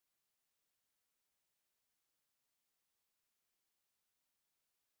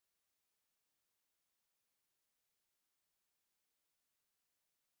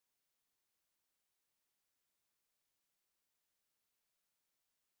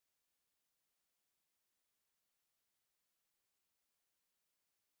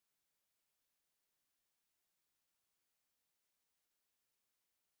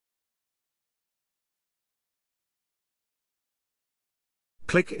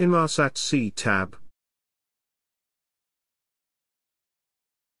Click Inmarsat-C tab.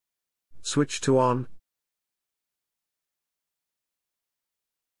 Switch to on.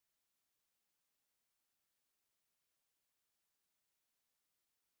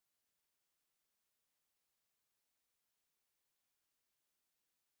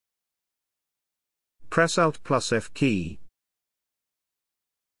 Press Alt plus F key.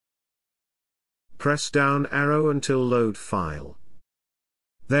 Press down arrow until load file.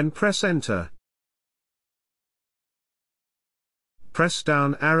 Then press Enter. Press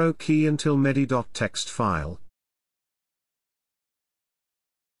down arrow key until medi.txt file.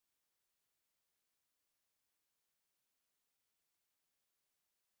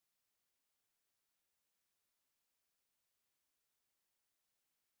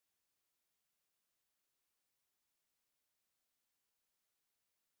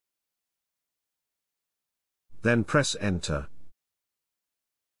 Then press Enter.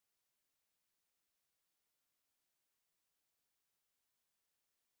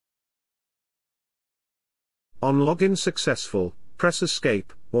 On login successful, press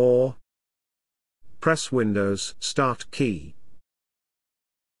Escape, or press Windows Start key.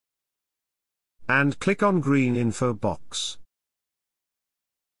 And click on green info box.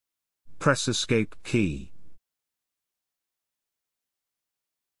 Press Escape key.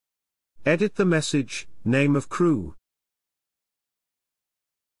 Edit the message, name of crew.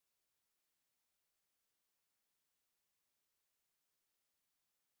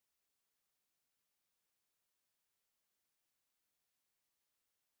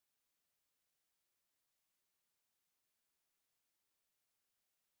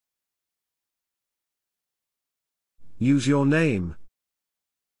 Use your name.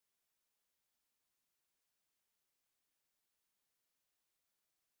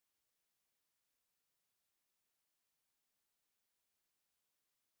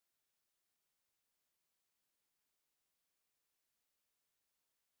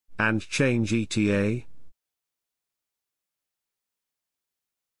 And change ETA.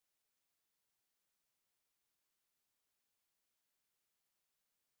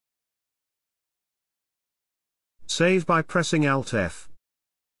 Save by pressing Alt F.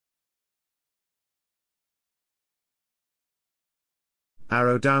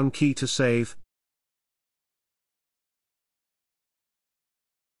 Arrow down key to save.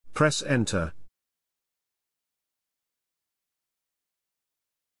 Press Enter.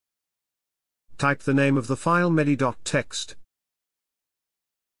 Type the name of the file medi.txt.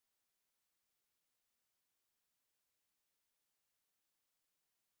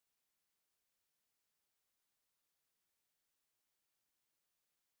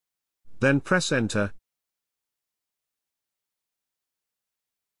 Then press Enter.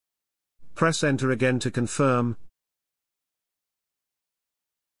 Press Enter again to confirm.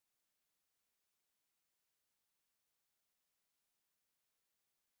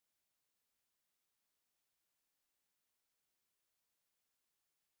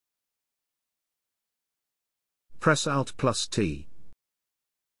 Press Alt plus T.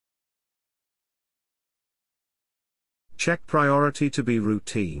 Check priority to be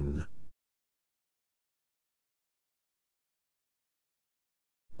routine.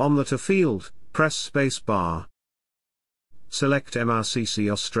 On the To field, press space bar. Select MRCC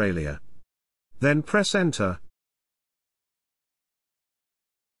Australia. Then press Enter.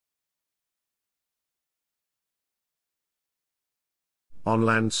 On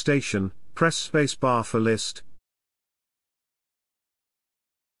Land Station, press space bar for list.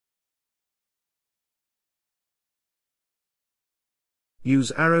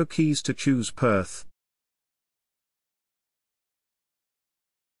 Use arrow keys to choose Perth.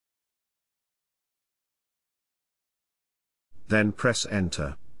 Then press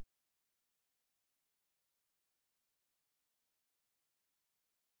Enter.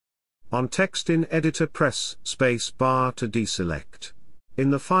 On text in editor, press space bar to deselect.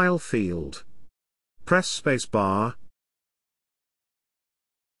 In the File field, press space bar.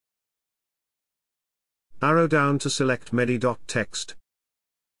 Arrow down to select medi.txt.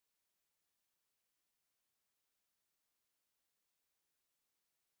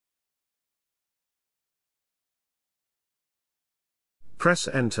 Press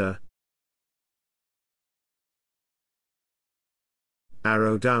Enter.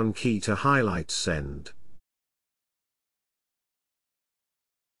 Arrow down key to highlight send.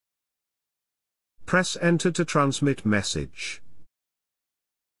 Press Enter to transmit message.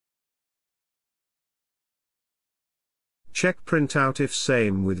 Check printout if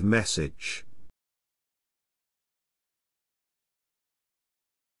same with message.